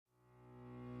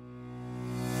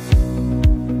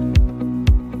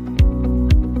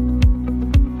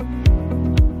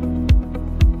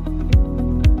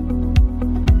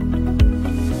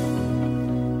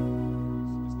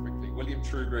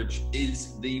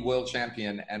world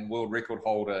champion and world record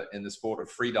holder in the sport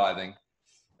of freediving,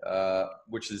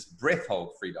 which is breath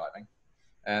hold freediving.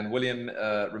 And William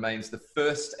remains the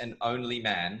first and only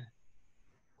man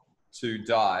to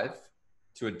dive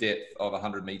to a depth of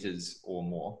 100 meters or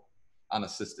more,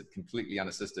 unassisted, completely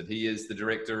unassisted. He is the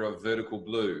director of Vertical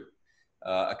Blue,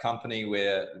 a company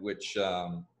which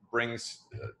brings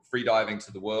freediving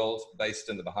to the world, based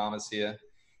in the Bahamas here.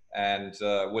 And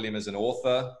William is an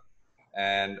author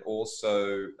and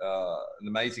also an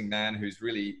amazing man who's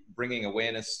really bringing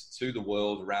awareness to the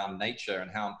world around nature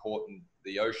and how important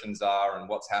the oceans are and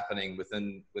what's happening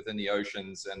within the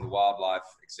oceans and the wildlife,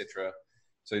 etc.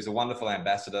 So he's a wonderful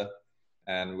ambassador,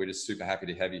 and we're just super happy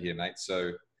to have you here, mate.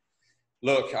 So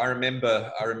look, I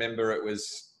remember it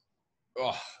was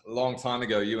a long time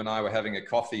ago. You and I were having a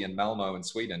coffee in Malmo in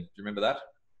Sweden. Do you remember that?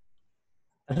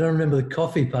 I don't remember the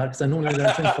coffee part because I normally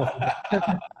don't drink coffee.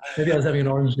 Maybe I was having an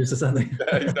orange juice or something.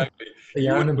 Yeah, exactly.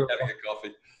 Yeah, I remember having a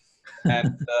coffee.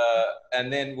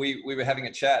 And then we were having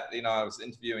a chat. You know, I was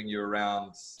interviewing you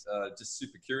around, just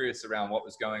super curious around what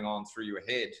was going on through your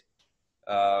head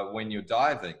when you're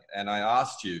diving. And I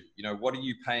asked you, you know, what are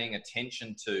you paying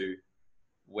attention to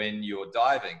when you're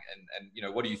diving, and you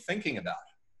know, what are you thinking about?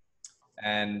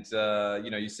 And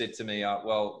you know, you said to me,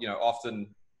 well, you know,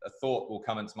 often a thought will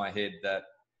come into my head that,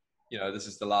 you know, this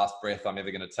is the last breath I'm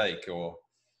ever going to take, or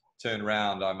turn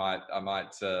around, I might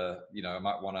you know, I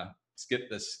might want to skip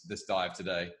this dive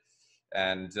today.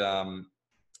 And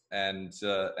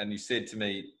you said to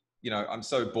me, you know, I'm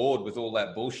so bored with all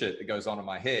that bullshit that goes on in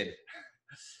my head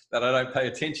that I don't pay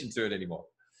attention to it anymore.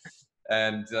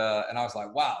 And I was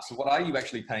like, wow, so what are you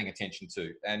actually paying attention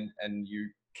to? And you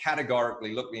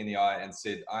categorically looked me in the eye and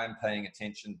said, I'm paying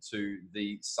attention to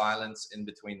the silence in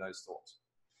between those thoughts.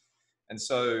 And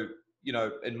so, you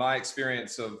know, in my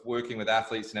experience of working with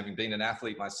athletes and having been an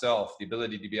athlete myself, the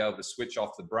ability to be able to switch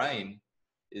off the brain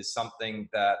is something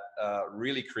that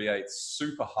really creates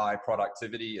super high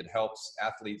productivity. It helps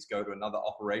athletes go to another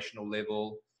operational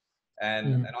level.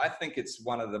 And I think it's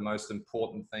one of the most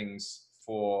important things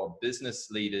for business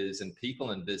leaders and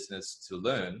people in business to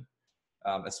learn,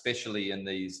 especially in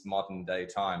these modern day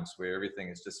times where everything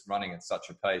is just running at such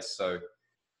a pace. So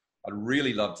I'd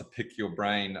really love to pick your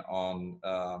brain on,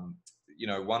 you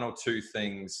know, one or two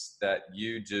things that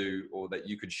you do or that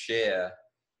you could share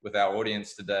with our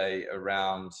audience today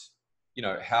around, you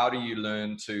know, how do you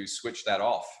learn to switch that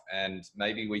off? And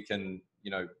maybe we can, you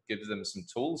know, give them some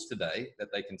tools today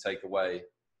that they can take away,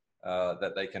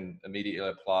 that they can immediately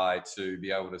apply to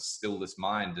be able to still this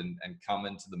mind and come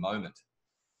into the moment.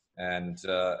 And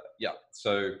yeah,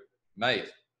 so mate,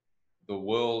 the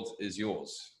world is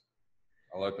yours.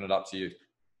 I'll open it up to you.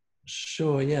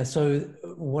 Sure. Yeah. So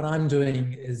what I'm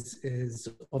doing is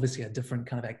obviously a different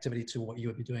kind of activity to what you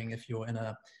would be doing if you're in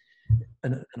a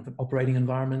kind of an operating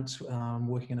environment,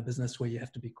 working in a business where you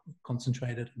have to be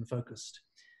concentrated and focused.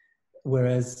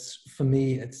 Whereas for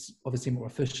me, it's obviously more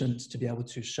efficient to be able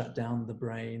to shut down the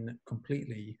brain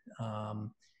completely.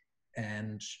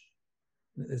 And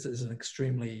this is an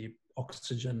extremely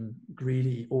oxygen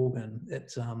greedy organ.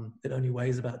 It only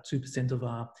weighs about 2% of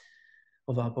our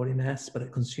body mass, but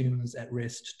it consumes at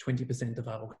rest 20% of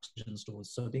our oxygen stores.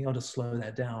 So being able to slow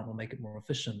that down or make it more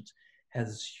efficient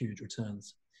has huge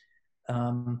returns.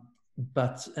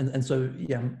 So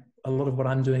yeah, a lot of what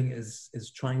I'm doing is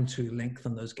trying to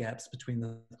lengthen those gaps between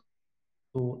the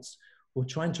thoughts, or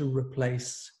trying to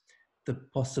replace the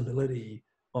possibility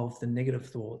of the negative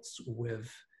thoughts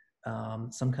with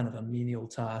some kind of a menial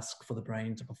task for the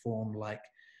brain to perform, like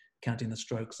counting the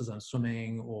strokes as I'm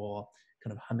swimming, or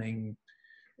kind of humming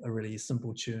a really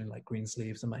simple tune like Green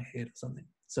Sleeves in my head or something.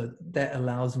 So that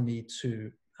allows me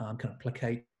to kind of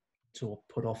placate or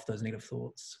put off those negative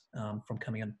thoughts from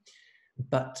coming in.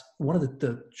 But one of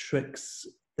the tricks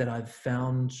that I've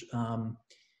found,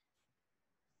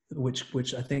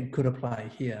 which I think could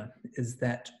apply here, is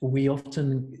that we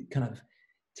often kind of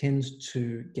tend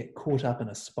to get caught up in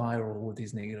a spiral with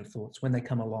these negative thoughts when they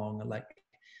come along. Like,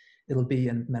 it'll be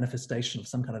a manifestation of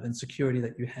some kind of insecurity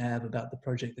that you have about the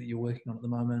project that you're working on at the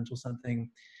moment or something.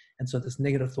 And so this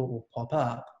negative thought will pop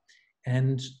up,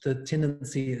 and the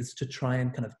tendency is to try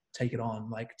and kind of take it on,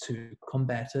 like to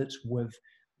combat it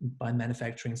by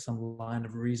manufacturing some line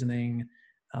of reasoning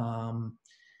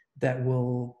that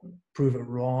will prove it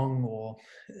wrong. Or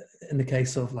in the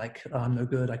case of like, oh, I'm no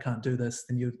good, I can't do this,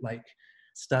 then you like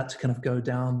start to kind of go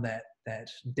down that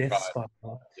death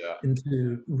spiral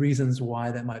into reasons why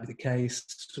that might be the case,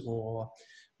 or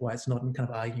why it's not, and kind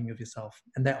of arguing with yourself.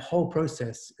 And that whole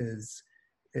process is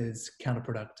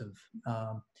counterproductive.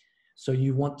 So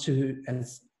you want to,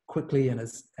 as quickly and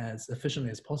as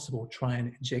efficiently as possible, try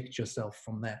and eject yourself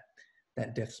from that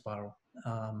death spiral.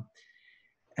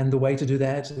 And the way to do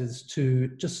that is to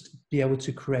just be able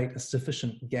to create a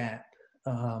sufficient gap.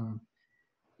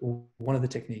 One of the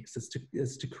techniques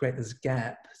is to create this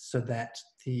gap so that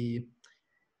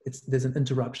there's an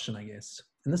interruption, I guess.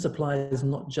 And this applies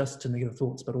not just to negative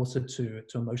thoughts, but also to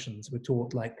emotions. We're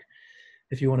taught, like,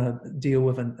 if you want to deal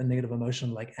with a negative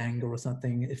emotion like anger or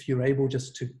something, if you're able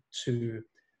just to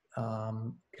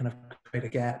kind of create a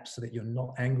gap so that you're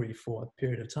not angry for a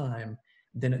period of time,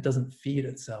 then it doesn't feed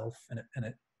itself and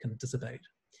it can dissipate.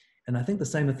 And I think the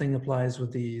same thing applies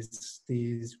with these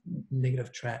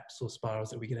negative traps or spirals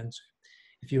that we get into.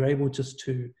 If you're able just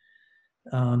to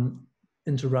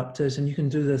interrupt it, and you can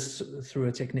do this through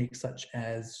a technique such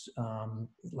as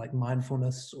like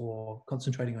mindfulness or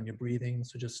concentrating on your breathing.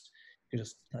 So you just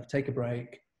take a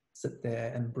break, sit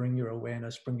there and bring your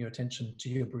awareness, bring your attention to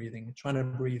your breathing, trying to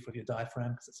breathe with your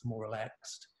diaphragm because it's a more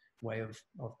relaxed way of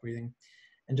breathing,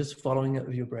 and just following it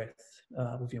with your breath,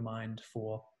 with your mind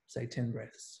for, say, 10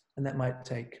 breaths. And that might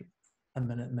take a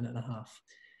minute and a half.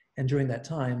 And during that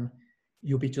time,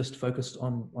 you'll be just focused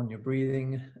on your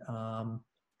breathing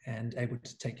and able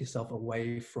to take yourself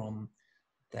away from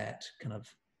that kind of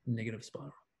negative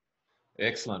spiral.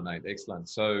 Excellent, mate. Excellent.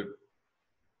 So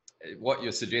what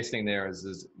you're suggesting there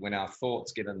is when our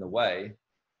thoughts get in the way,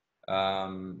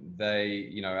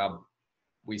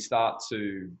 we start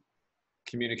to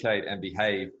communicate and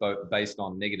behave both based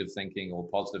on negative thinking or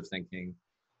positive thinking.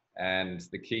 And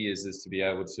the key is to be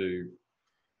able to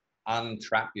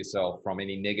untrap yourself from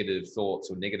any negative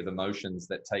thoughts or negative emotions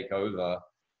that take over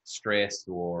stress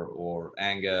or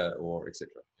anger or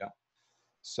etc. Yeah.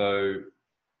 So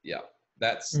yeah,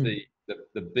 that's the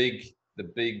big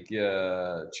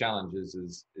challenge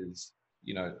is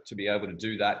to be able to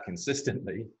do that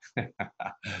consistently.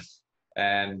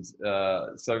 And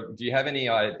so do you have any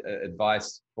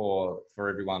advice for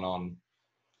everyone on,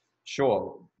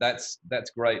 sure, that's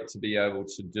great to be able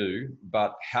to do,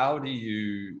 but how do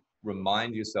you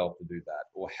remind yourself to do that?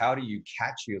 Or how do you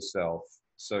catch yourself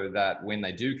so that when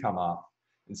they do come up,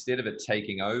 instead of it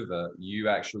taking over, you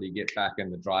actually get back in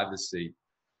the driver's seat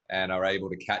and are able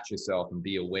to catch yourself and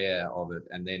be aware of it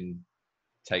and then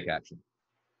take action?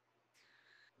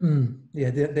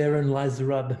 Yeah, therein lies the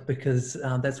rub, because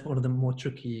that's one of the more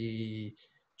tricky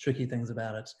things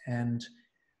about it. And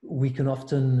we can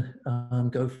often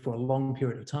go for a long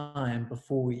period of time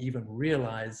before we even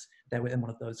realize that we're in one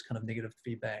of those kind of negative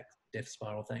feedback, death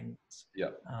spiral things. Yeah.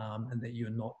 And that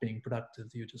you're not being productive.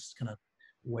 You're just kind of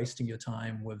wasting your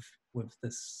time with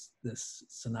this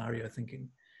scenario thinking.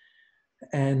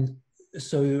 And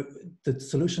so the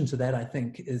solution to that, I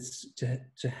think, is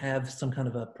to have some kind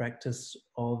of a practice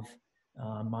of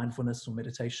mindfulness or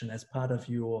meditation as part of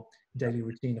your daily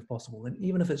routine, if possible. And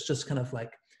even if it's just kind of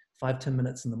like 5-10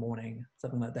 minutes in the morning,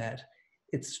 something like that,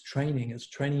 it's training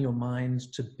your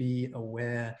mind to be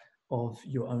aware of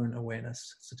your own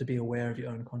awareness. So to be aware of your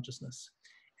own consciousness.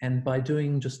 And by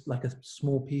doing just like a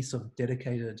small piece of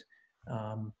dedicated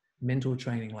mental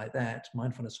training like that,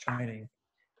 mindfulness training,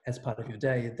 as part of your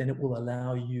day, then it will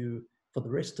allow you for the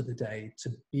rest of the day to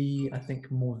be, I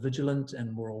think, more vigilant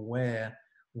and more aware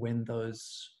when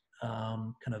those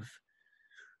kind of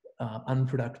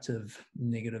unproductive,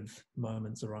 negative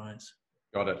moments arise.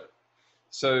 Got it.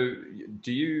 So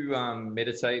do you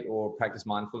meditate or practice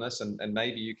mindfulness? And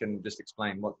maybe you can just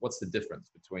explain what's the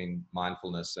difference between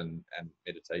mindfulness and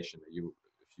meditation. If you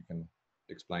can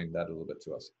explain that a little bit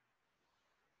to us.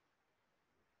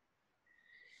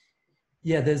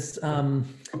 Yeah, there's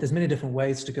many different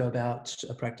ways to go about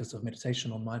a practice of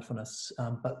meditation or mindfulness,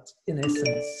 but in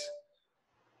essence,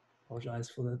 apologize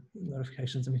for the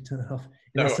notifications. Let me turn it off.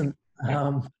 In essence,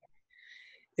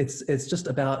 it's just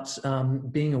about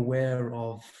being aware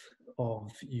of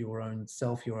your own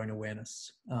self, your own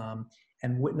awareness,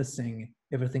 and witnessing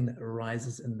everything that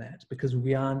arises in that, because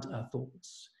we aren't our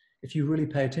thoughts. If you really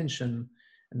pay attention,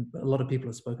 and a lot of people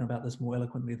have spoken about this more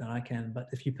eloquently than I can, but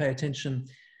if you pay attention,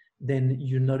 then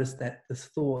you notice that the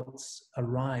thoughts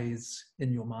arise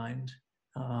in your mind.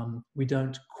 We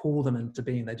don't call them into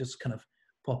being, they just kind of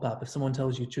pop up. If someone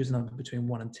tells you choose a number between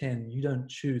 1 and 10, you don't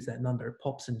choose that number. It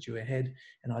pops into your head,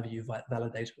 and either you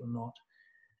validate it or not.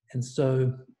 And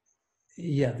so,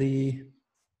 yeah,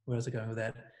 where is it going with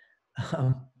that?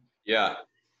 Yeah.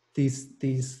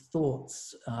 These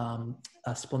thoughts are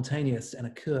spontaneous and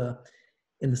occur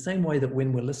in the same way that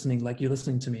when we're listening, like you're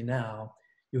listening to me now,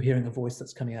 you're hearing a voice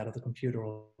that's coming out of the computer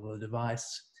or the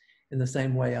device. In the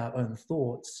same way, our own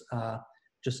thoughts are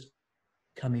just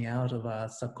coming out of our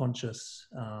subconscious,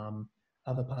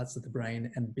 other parts of the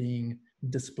brain, and being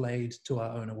displayed to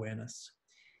our own awareness.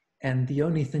 And the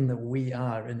only thing that we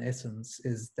are, in essence,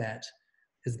 is that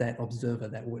observer,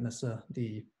 that witnesser,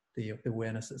 the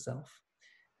awareness itself.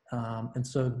 And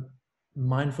so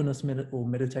mindfulness or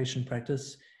meditation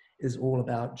practice is all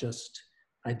about just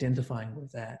identifying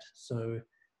with that. So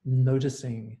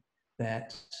noticing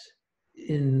that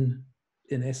in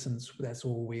essence, that's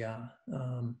all we are.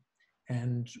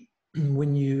 And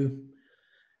when you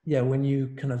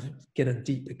kind of get a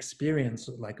deep experience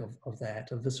of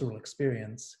that, a visceral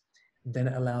experience, then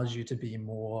it allows you to be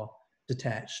more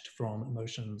detached from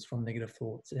emotions, from negative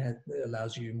thoughts. It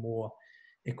allows you more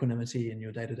equanimity in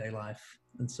your day-to-day life.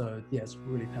 And so, yeah, it's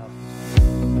really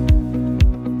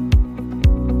powerful.